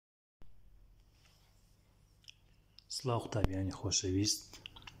سڵاو قوتابیانی خۆشەویست،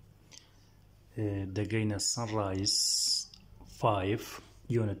 دەگەینە Sunrise 5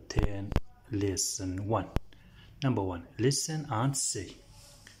 Unit 10 Lesson 1. Number 1. Listen and say.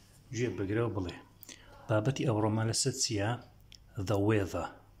 گوێ بگرە و بڵێ. بابەتی ئەوڕۆمان لەسەر چییە؟ The weather.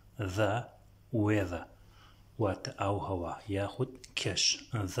 The weather واتە ئاوهەوا یاخود کەش.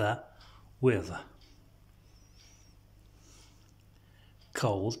 The weather.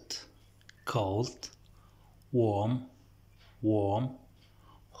 Cold, cold. Warm, warm.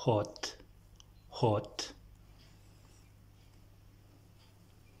 Hot, hot.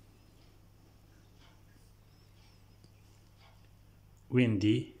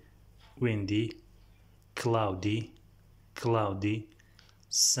 Windy, windy. Cloudy, cloudy.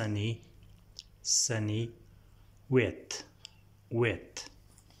 Sunny, sunny. Wet, wet.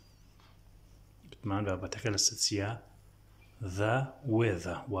 بتمان بابەتەکە لەسەر چییە؟ The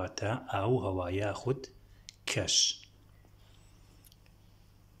weather واتە ئاوهەوا یاخود کەش.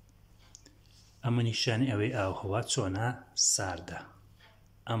 ئەمە نیشانی ئەوەی ئاوهەوا چۆنە ساردە.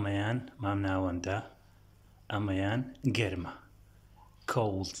 ئەمەیان مامناوەندە، ئەمەیان گەرمە.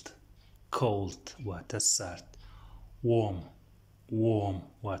 Cold, cold واتە سارد. Warm, warm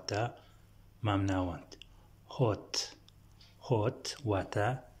واتە مامناوەند. Hot, hot واتە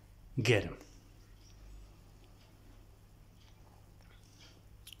گەرم.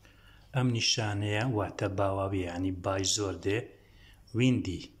 ئەم نیشانەیە واتە باوابی یعنی بای زۆر دێ.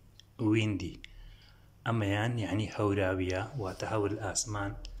 Windy, windy. ئەمەیان یعنی هەوراویە واتە هەور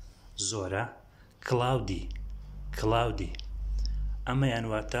ئاسمان زۆرە. Cloudy, cloudy. ئەمەیان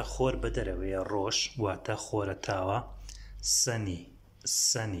واتە خۆر بە دەرەوەیە ڕۆژ واتە خۆرەتاوە. Sunny,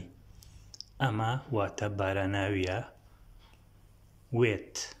 sunny. ئەمە واتە باراناویە.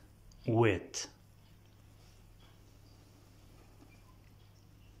 Wet, wet.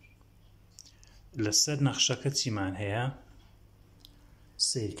 لەسەر نەخشەکە چیمان هەیە؟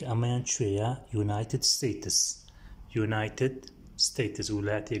 سیرکە ئەمەیان کوێیە؟ United States. United States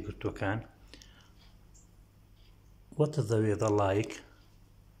ویلایەتە یەکگرتووەکان. What is the weather like?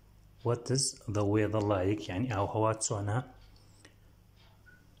 What is the weather like? یعنی ئاوهەوا چۆنە؟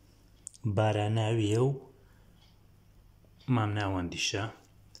 باراناویە و مامناوەندیشە.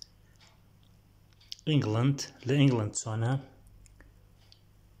 England لە England چۆنە؟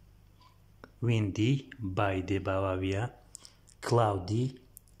 Windy بای دێ باواویە. Cloudy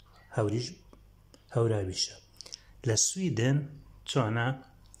هەوریش هەوراویشە. لە سویدن چۆنە؟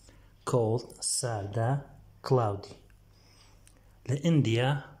 Cold ساردە. Cloudy. لە ئیندیا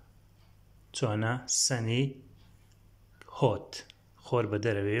چۆنە؟ Sunny hot خۆر بە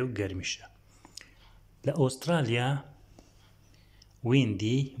دەرەوێ و گەرمیشە. لە ئوسترالیا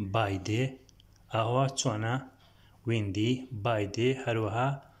Windy بای دێ ئاوا چۆنە؟ Windy بای دێ هەروەها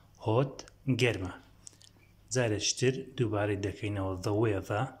hot گەرمە. جارێکتر دووبارەی دەکەینەوە. The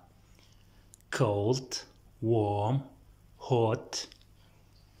weather. Cold, warm, hot.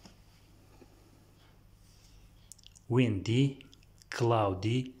 Windy,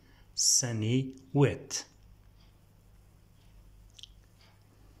 cloudy, sunny, wet.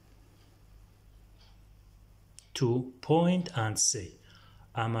 To point and say.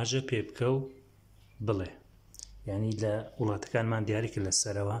 ئاماژە پێ بکە و بڵێ. یعنی لە وڵاتەکانمان دیاری کرد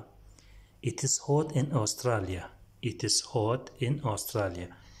لەسەرەوە. It is hot in Australia. It is hot in Australia.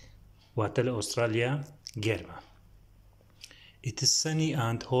 واتە لە ئوسترالیا گەرمە. It is sunny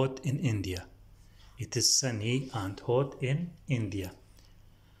and hot in India. It is sunny and hot in India.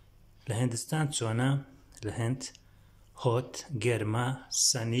 لە هندستان چۆنە؟ لە هەند hot گەرمە،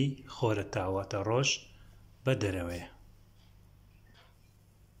 sunny خۆرەتاوە واتە ڕۆژ بە دەرەوەیە.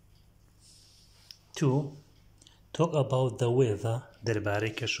 Two. Talk about the weather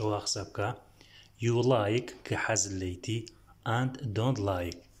دەربارەی کەشەوە قسە بکە. You like کە حەزت لێیتی and don't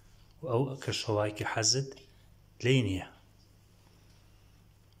like ئەو کەشەوای کە حەزت لێی نییە.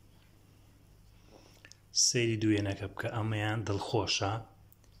 سەیری دوێنەکە بکە. ئەمەیان دڵخۆشە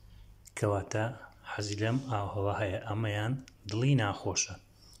کەواتە حەزی لەم ئاوهەوا هەیە. ئەمەیان دڵی ناخۆشە.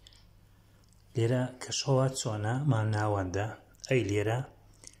 لێرە کەشەوە چۆنە؟ مامناوەندە. ئەی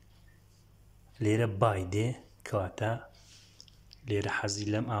لێرە بای دێ کەواتە لێرە حەزی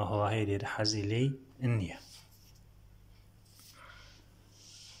لەم ئاوهەوا هەیە، لێرە حەزی لێی نییە.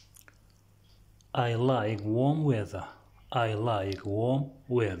 I like warm weather. I like warm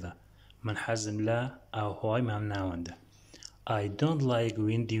weather. من حەزم لە ئاوهەوای مامناوەندە. I don't like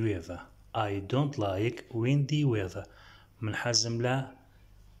windy weather. I don't like windy weather. من حەزم لە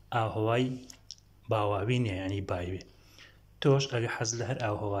ئاوهەوای باواوی نییە یعنی بایوێ. تۆش ئەگە حەز لە هەر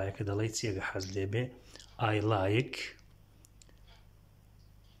ئاوهەوایە کە دەڵێ چیەگە حەز لێ بێ. I like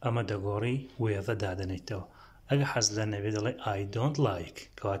ئەمە دەگۆڕی weather دادەنێتەوە. ئەگە حەز لە نەوێ دەڵێ I don't like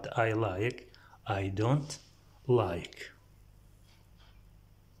کەواتە I like I don't like.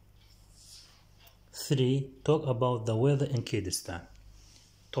 3. Talk about the weather in Kurdistan.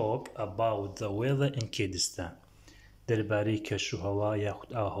 Talk about the weather in Kurdistan. دەربارەی کەشوهەوا یاخود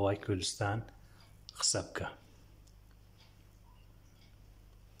ئاوهەوای کوردستان قسە بکە.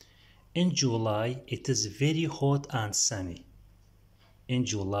 In July it is very hot and sunny. In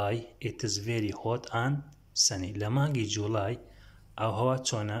July it is very hot and sunny. لە مانگی جوڵای ئاوهەوا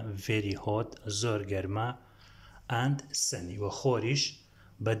چۆنە؟ very hot زۆر گەرمە and sunny و خۆریش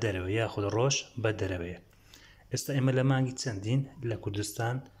بە دەرەوە یاخود ڕۆژ بە دەرەوەیە. ئێستا ئێمە لە مانگی چەندین لە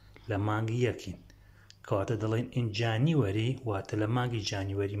کوردستان؟ لە مانگی یەکین کەواتە دەڵێن in January واتە لە مانگی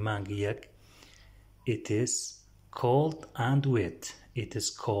جانیوەری مانگی یەک it is cold and wet. It is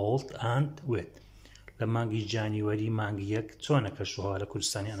cold and wet. لە مانگی جانیوەری مانگی یەک چۆنە کەشوهەوا لە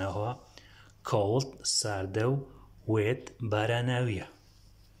کوردستانی ئەناهەوا؟ cold ساردە و wet باراناویە.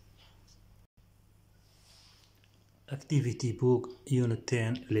 Activity book Unit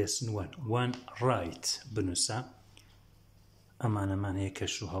 10 Lesson 1 Write بنووسە. ئەمانەمان هەیە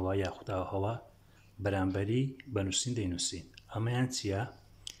کەشوهەوا یاخود ئاوهەوا بەرامبەری بەنووسین دەینووسین. ئەمەیان چییە؟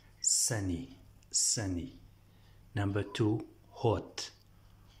 sunny sunny. Number 2 hot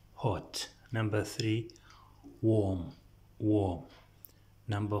hot. Number 3 warm warm.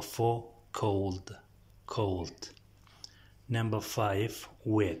 Number 4 cold cold. Number 5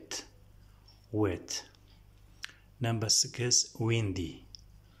 wet wet. Number 6 windy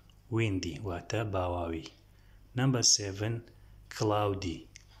windy واتە باواوی. Number 7 cloudy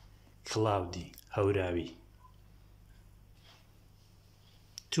cloudy هەوراوی.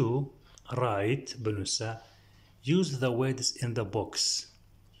 2 write بنووسە use the words in the box.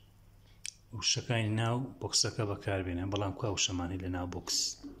 وشەکانی ناو بۆکسەکە بەکاربێنە بەڵام کو وشەمانی لە ناو بۆکس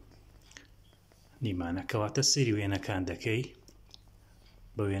نیمانە کەواتە سەیری وێنەکان دەکەی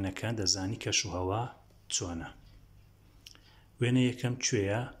بە وێنەکان دەزانی کەشوهەوا چۆنە. وێنە یەکەم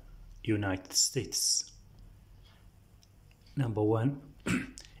کوێیە؟ United States. Number 1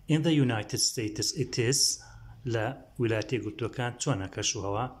 in the United States it is لە ویلایەتە یەکگرتووەکان چۆنە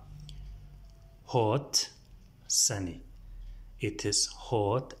کەشوهەوا؟ hot sunny. It is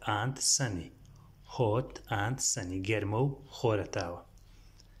hot and sunny. Hot and sunny. گەرمە و خۆرەتاوە.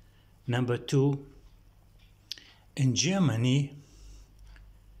 Number 2 in Germany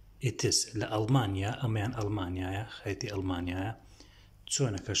it is لە ئەڵمانیا ئەمەیان ئەڵمانیایە خەیتی ئەڵمانیایە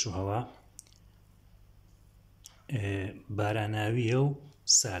چۆنە کەشوهەوا؟ باراناویە و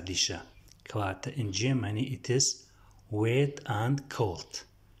ساردیشە کەواتە in Germany it is wet and cold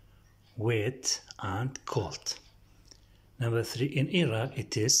wet and cold. Number 3 in Iraq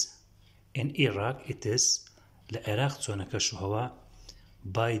it is لە عێراق چۆنە کەشوهەوا؟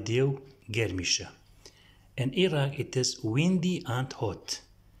 بایدێ و گەرمیشە. In Iraq it is windy and hot.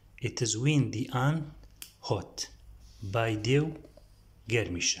 It is windy and hot. بایدێ و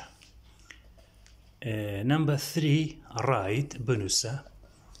گەرمیشە. Number 3 write بنووسە.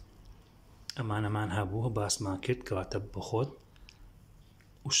 ئەمانەمان هەبووە باسمان کرد کەواتە بخۆت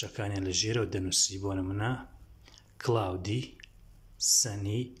وشەکانیان لە ژێرەوە دەنووسی بۆ نمونە cloudy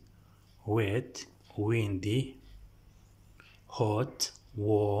sunny wet windy hot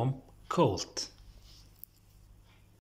warm cold.